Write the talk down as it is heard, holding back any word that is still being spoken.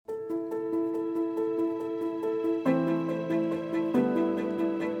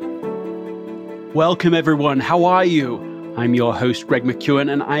Welcome everyone, how are you? I'm your host Greg McEwen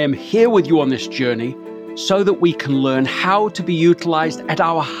and I am here with you on this journey so that we can learn how to be utilized at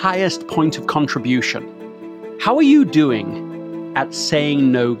our highest point of contribution. How are you doing at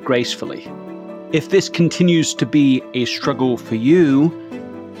saying no gracefully? If this continues to be a struggle for you,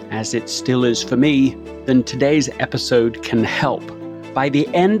 as it still is for me, then today's episode can help. By the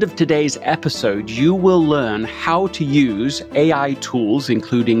end of today's episode, you will learn how to use AI tools,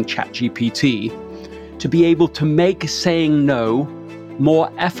 including ChatGPT, to be able to make saying no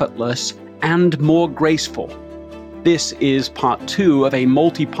more effortless and more graceful. This is part 2 of a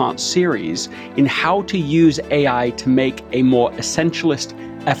multi-part series in how to use AI to make a more essentialist,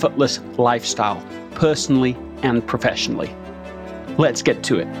 effortless lifestyle, personally and professionally. Let's get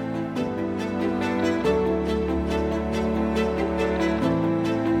to it.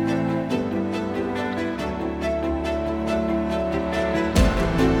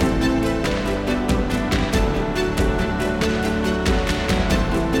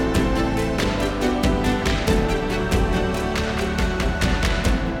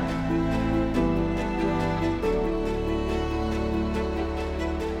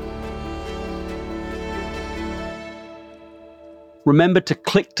 Remember to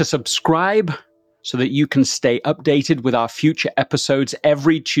click to subscribe so that you can stay updated with our future episodes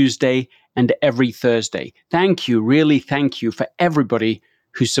every Tuesday and every Thursday. Thank you, really thank you for everybody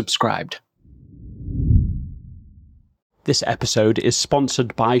who subscribed. This episode is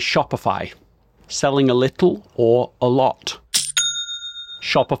sponsored by Shopify. Selling a little or a lot.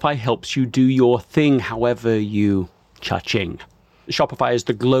 Shopify helps you do your thing however you cha-ching. Shopify is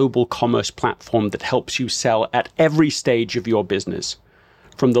the global commerce platform that helps you sell at every stage of your business.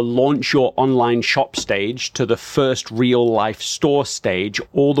 From the launch your online shop stage to the first real life store stage,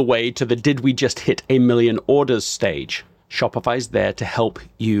 all the way to the did we just hit 1 million orders stage. Shopify's there to help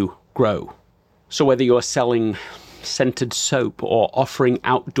you grow. So whether you're selling scented soap or offering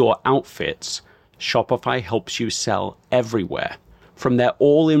outdoor outfits, Shopify helps you sell everywhere. From their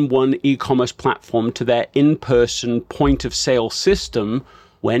all-in-one e-commerce platform to their in-person point-of-sale system,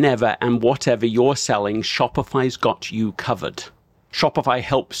 whenever and whatever you're selling, Shopify's got you covered. Shopify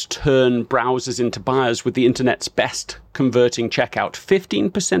helps turn browsers into buyers with the internet's best converting checkout,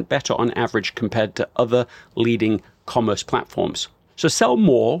 15% better on average compared to other leading commerce platforms. So sell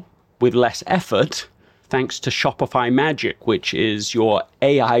more with less effort thanks to Shopify Magic, which is your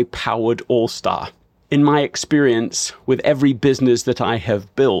AI-powered all-star. In my experience with every business that I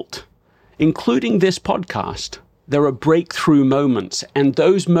have built, including this podcast, there are breakthrough moments, and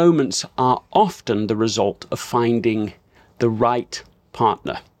those moments are often the result of finding the right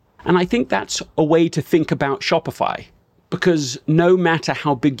partner. And I think that's a way to think about Shopify, because no matter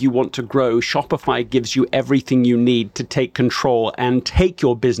how big you want to grow, Shopify gives you everything you need to take control and take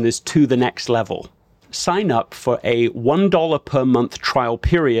your business to the next level. Sign up for a $1 per month trial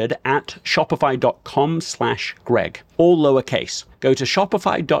period at shopify.com/Greg, all lowercase. Go to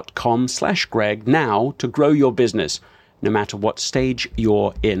shopify.com/Greg now to grow your business, no matter what stage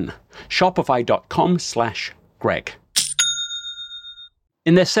you're in. Shopify.com/Greg.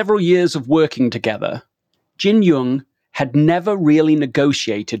 In their several years of working together, Jin Young had never really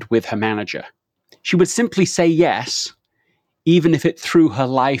negotiated with her manager. She would simply say yes, even if it threw her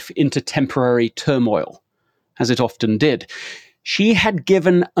life into temporary turmoil, as it often did. She had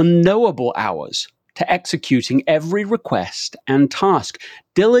given unknowable hours to executing every request and task,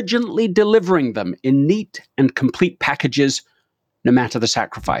 diligently delivering them in neat and complete packages, no matter the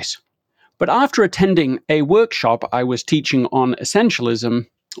sacrifice. But after attending a workshop I was teaching on essentialism,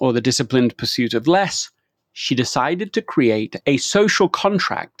 or the disciplined pursuit of less, she decided to create a social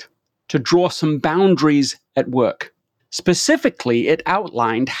contract to draw some boundaries at work. Specifically, it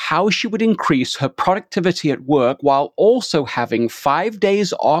outlined how she would increase her productivity at work while also having 5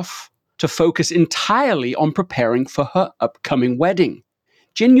 days off to focus entirely on preparing for her upcoming wedding.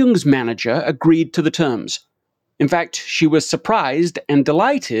 Jin Young's manager agreed to the terms. In fact, she was surprised and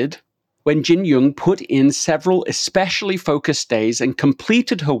delighted when Jin Young put in several especially focused days and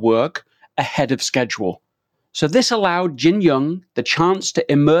completed her work ahead of schedule. So this allowed Jin Young the chance to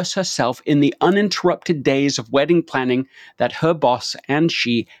immerse herself in the uninterrupted days of wedding planning that her boss and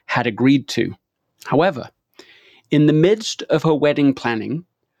she had agreed to. However, in the midst of her wedding planning,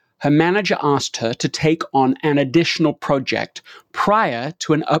 her manager asked her to take on an additional project prior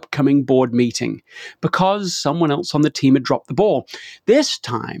to an upcoming board meeting because someone else on the team had dropped the ball. This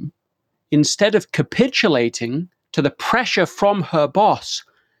time, instead of capitulating to the pressure from her boss,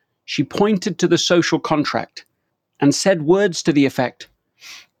 she pointed to the social contract and said words to the effect,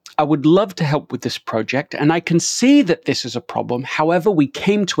 I would love to help with this project, and I can see that this is a problem. However, we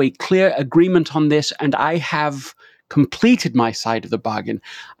came to a clear agreement on this, and I have completed my side of the bargain.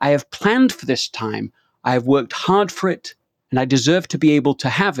 I have planned for this time. I have worked hard for it, and I deserve to be able to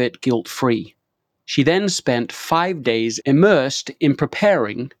have it guilt-free. She then spent 5 days immersed in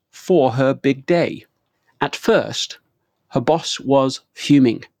preparing for her big day. At first, her boss was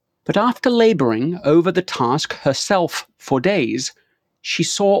fuming, but after laboring over the task herself for days, she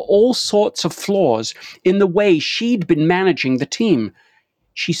saw all sorts of flaws in the way she'd been managing the team.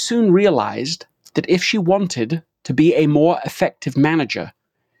 She soon realized that if she wanted to be a more effective manager,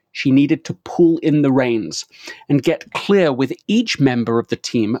 she needed to pull in the reins and get clear with each member of the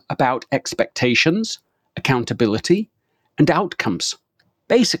team about expectations, accountability, and outcomes.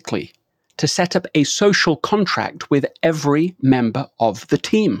 Basically, to set up a social contract with every member of the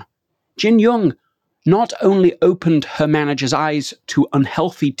team. Jin Young not only opened her manager's eyes to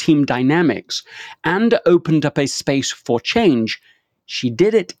unhealthy team dynamics and opened up a space for change, she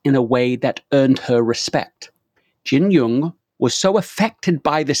did it in a way that earned her respect. Jin Young was so affected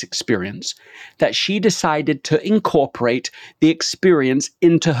by this experience that she decided to incorporate the experience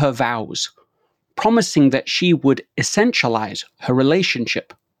into her vows, promising that she would essentialize her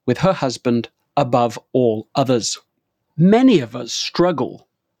relationship with her husband above all others. Many of us struggle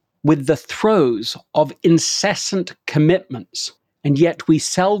with the throes of incessant commitments, and yet we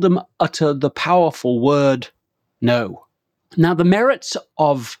seldom utter the powerful word no. Now, the merits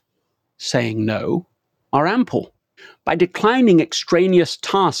of saying no are ample. By declining extraneous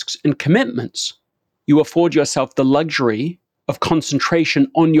tasks and commitments, you afford yourself the luxury of concentration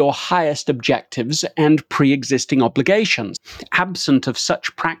on your highest objectives and pre-existing obligations. Absent of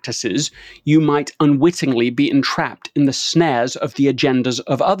such practices, you might unwittingly be entrapped in the snares of the agendas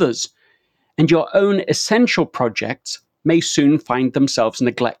of others, and your own essential projects may soon find themselves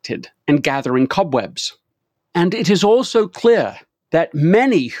neglected and gathering cobwebs. And it is also clear that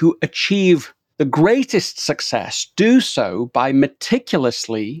many who achieve the greatest success do so by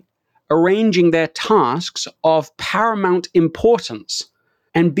meticulously arranging their tasks of paramount importance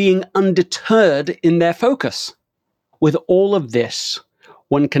and being undeterred in their focus. With all of this,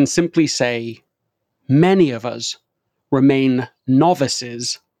 one can simply say, many of us remain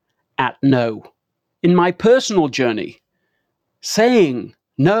novices at no. In my personal journey, saying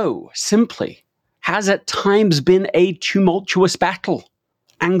no simply has at times been a tumultuous battle.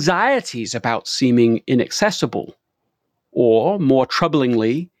 Anxieties about seeming inaccessible, or more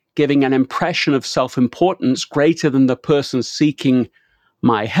troublingly, giving an impression of self-importance greater than the person seeking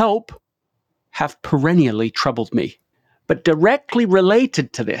my help, have perennially troubled me. But directly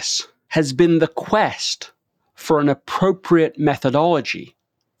related to this has been the quest for an appropriate methodology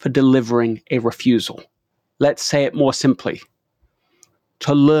for delivering a refusal. Let's say it more simply.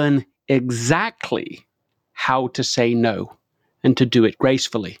 To learn exactly how to say no and to do it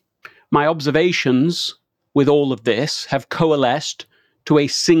gracefully. My observations with all of this have coalesced to a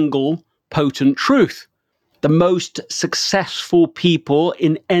single potent truth. The most successful people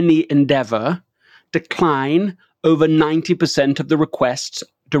in any endeavor decline over 90% of the requests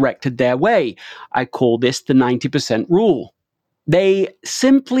directed their way. I call this the 90% rule. They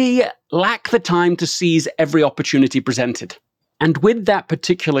simply lack the time to seize every opportunity presented. And with that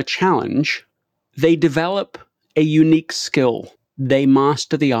particular challenge, they develop a unique skill. They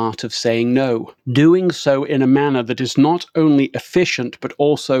master the art of saying no, doing so in a manner that is not only efficient, but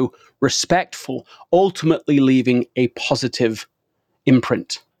also respectful, ultimately leaving a positive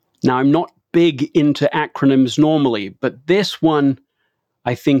imprint. Now, I'm not big into acronyms normally, but this one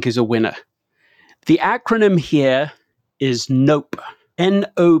I think is a winner. The acronym here is NOPE,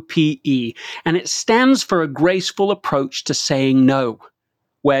 N-O-P-E, and it stands for a graceful approach to saying no,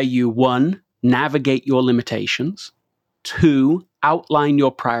 where you, 1, navigate your limitations, 2, outline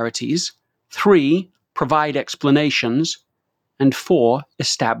your priorities, 3, provide explanations, and 4,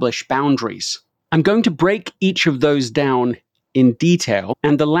 establish boundaries. I'm going to break each of those down in detail,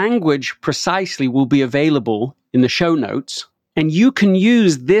 and the language precisely will be available in the show notes, and you can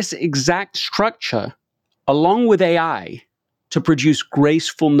use this exact structure along with AI to produce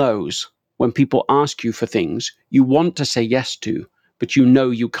graceful no's when people ask you for things you want to say yes to, but you know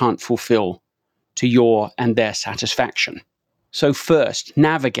you can't fulfill to your and their satisfaction. So first,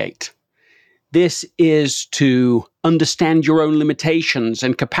 navigate. This is to understand your own limitations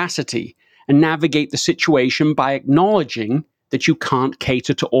and capacity and navigate the situation by acknowledging that you can't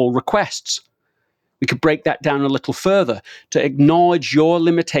cater to all requests. We could break that down a little further to acknowledge your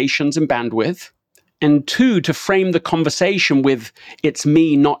limitations and bandwidth, and 2, to frame the conversation with it's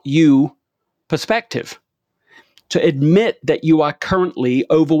me, not you perspective. to admit that you are currently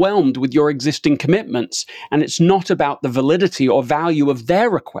overwhelmed with your existing commitments, and it's not about the validity or value of their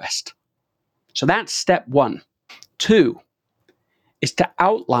request. So that's step 1. 2 is to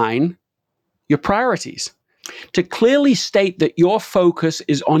outline your priorities, to clearly state that your focus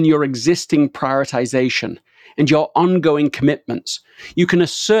is on your existing prioritization and your ongoing commitments. You can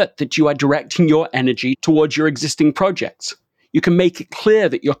assert that you are directing your energy towards your existing projects. You can make it clear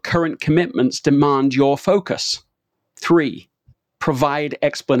that your current commitments demand your focus. 3, provide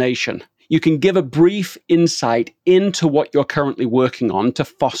explanation. You can give a brief insight into what you're currently working on to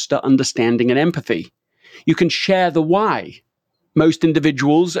foster understanding and empathy. You can share the why. Most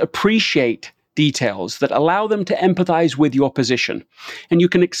individuals appreciate details that allow them to empathize with your position. And you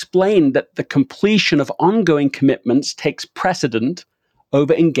can explain that the completion of ongoing commitments takes precedent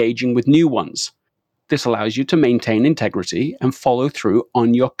over engaging with new ones. This allows you to maintain integrity and follow through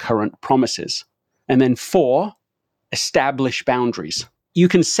on your current promises. And then 4, establish boundaries. You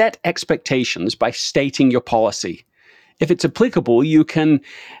can set expectations by stating your policy. If it's applicable, you can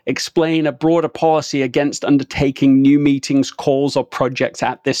explain a broader policy against undertaking new meetings, calls, or projects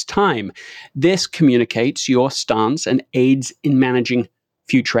at this time. This communicates your stance and aids in managing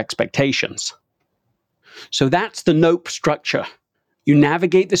future expectations. So that's the NOPE structure. You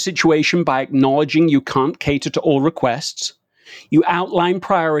navigate the situation by acknowledging you can't cater to all requests. You outline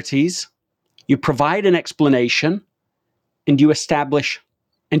priorities. You provide an explanation. And you establish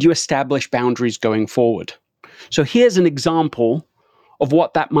boundaries going forward. So here's an example of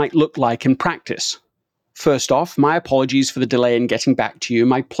what that might look like in practice. First off, my apologies for the delay in getting back to you.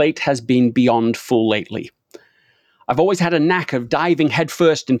 My plate has been beyond full lately. I've always had a knack of diving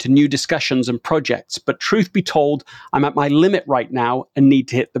headfirst into new discussions and projects, but truth be told, I'm at my limit right now and need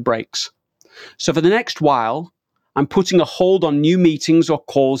to hit the brakes. So for the next while, I'm putting a hold on new meetings or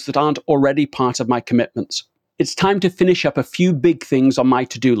calls that aren't already part of my commitments. It's time to finish up a few big things on my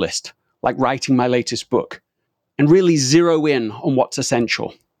to-do list, like writing my latest book, and really zero in on what's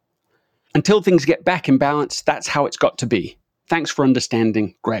essential. Until things get back in balance, that's how it's got to be. Thanks for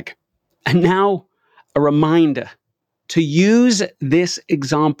understanding, Greg. And now, a reminder to use this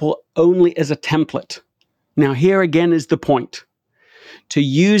example only as a template. Now, here again is the point. To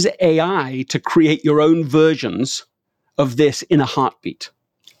use AI to create your own versions of this in a heartbeat.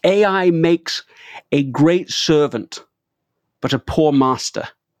 AI makes a great servant, but a poor master.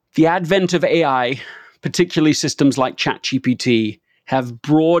 The advent of AI, particularly systems like ChatGPT, have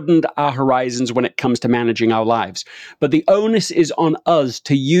broadened our horizons when it comes to managing our lives. But the onus is on us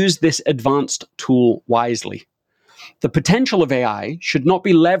to use this advanced tool wisely. The potential of AI should not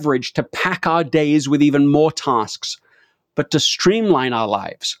be leveraged to pack our days with even more tasks, but to streamline our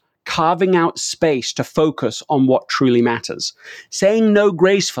lives, carving out space to focus on what truly matters. Saying no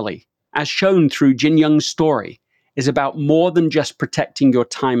gracefully, as shown through Jin Young's story, is about more than just protecting your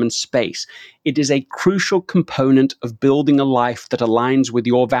time and space. It is a crucial component of building a life that aligns with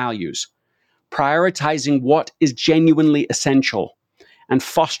your values, prioritizing what is genuinely essential, and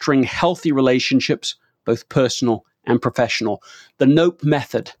fostering healthy relationships, both personal and professional. The NOPE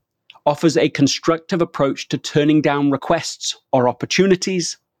method offers a constructive approach to turning down requests or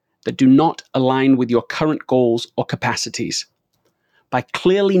opportunities that do not align with your current goals or capacities. By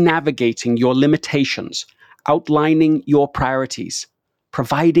clearly navigating your limitations, outlining your priorities,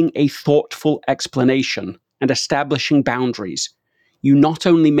 providing a thoughtful explanation, and establishing boundaries, you not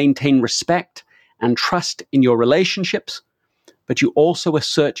only maintain respect and trust in your relationships, but you also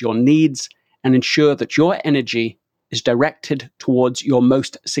assert your needs and ensure that your energy is directed towards your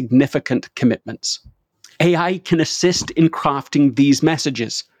most significant commitments. AI can assist in crafting these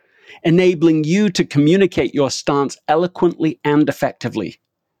messages, enabling you to communicate your stance eloquently and effectively.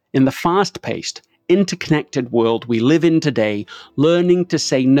 In the fast-paced, interconnected world we live in today, learning to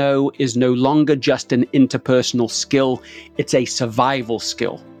say no is no longer just an interpersonal skill, it's a survival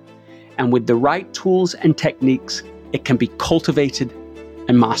skill. And with the right tools and techniques, it can be cultivated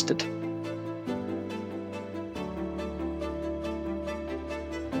and mastered.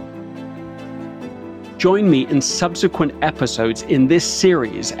 Join me in subsequent episodes in this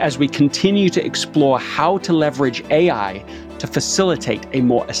series as we continue to explore how to leverage AI to facilitate a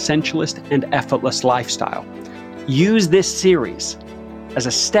more essentialist and effortless lifestyle. Use this series as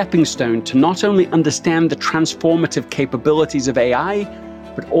a stepping stone to not only understand the transformative capabilities of AI,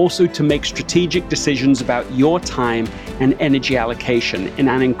 but also to make strategic decisions about your time and energy allocation in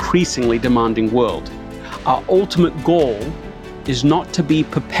an increasingly demanding world. Our ultimate goal is not to be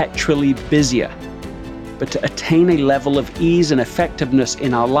perpetually busier, but to attain a level of ease and effectiveness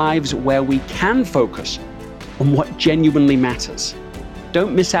in our lives where we can focus on what genuinely matters.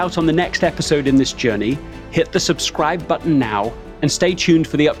 Don't miss out on the next episode in this journey. Hit the subscribe button now and stay tuned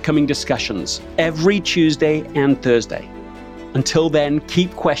for the upcoming discussions every Tuesday and Thursday. Until then,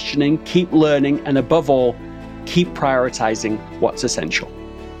 keep questioning, keep learning, and above all, keep prioritizing what's essential.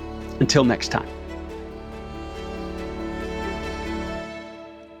 Until next time.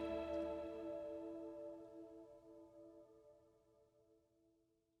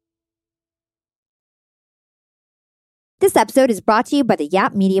 This episode is brought to you by the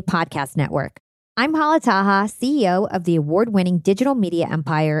Yap Media Podcast Network. I'm Hala Taha, CEO of the award-winning digital media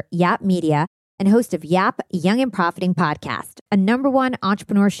empire, Yap Media, and host of Yap Young and Profiting Podcast, a #1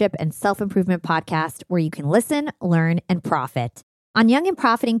 entrepreneurship and self-improvement podcast where you can listen, learn, and profit. On Young and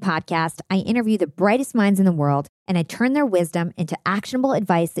Profiting Podcast, I interview the brightest minds in the world, and I turn their wisdom into actionable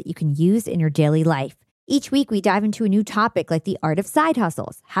advice that you can use in your daily life. Each week, we dive into a new topic like the art of side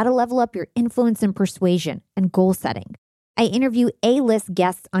hustles, how to level up your influence and persuasion, and goal setting. I interview A-list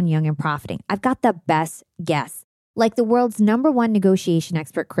guests on Young and Profiting. I've got the best guests, like the world's #1 negotiation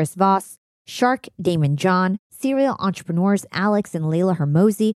expert, Chris Voss, Shark Damon John, serial entrepreneurs Alex and Layla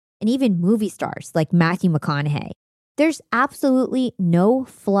Hermosi, and even movie stars like Matthew McConaughey. There's absolutely no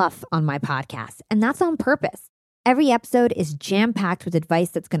fluff on my podcast, and that's on purpose. Every episode is jam-packed with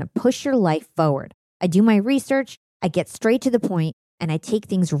advice that's going to push your life forward. I do my research, I get straight to the point, and I take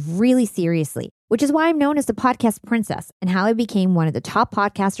things really seriously, which is why I'm known as the podcast princess and how I became one of the top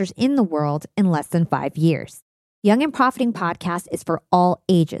podcasters in the world in less than 5 years. Young and Profiting Podcast is for all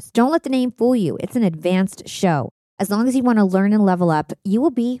ages. Don't let the name fool you. It's an advanced show. As long as you want to learn and level up, you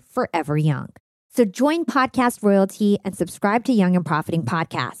will be forever young. So join Podcast Royalty and subscribe to Young and Profiting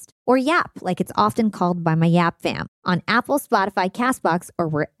Podcast, or YAP, like it's often called by my YAP fam, on Apple, Spotify, CastBox, or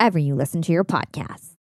wherever you listen to your podcasts.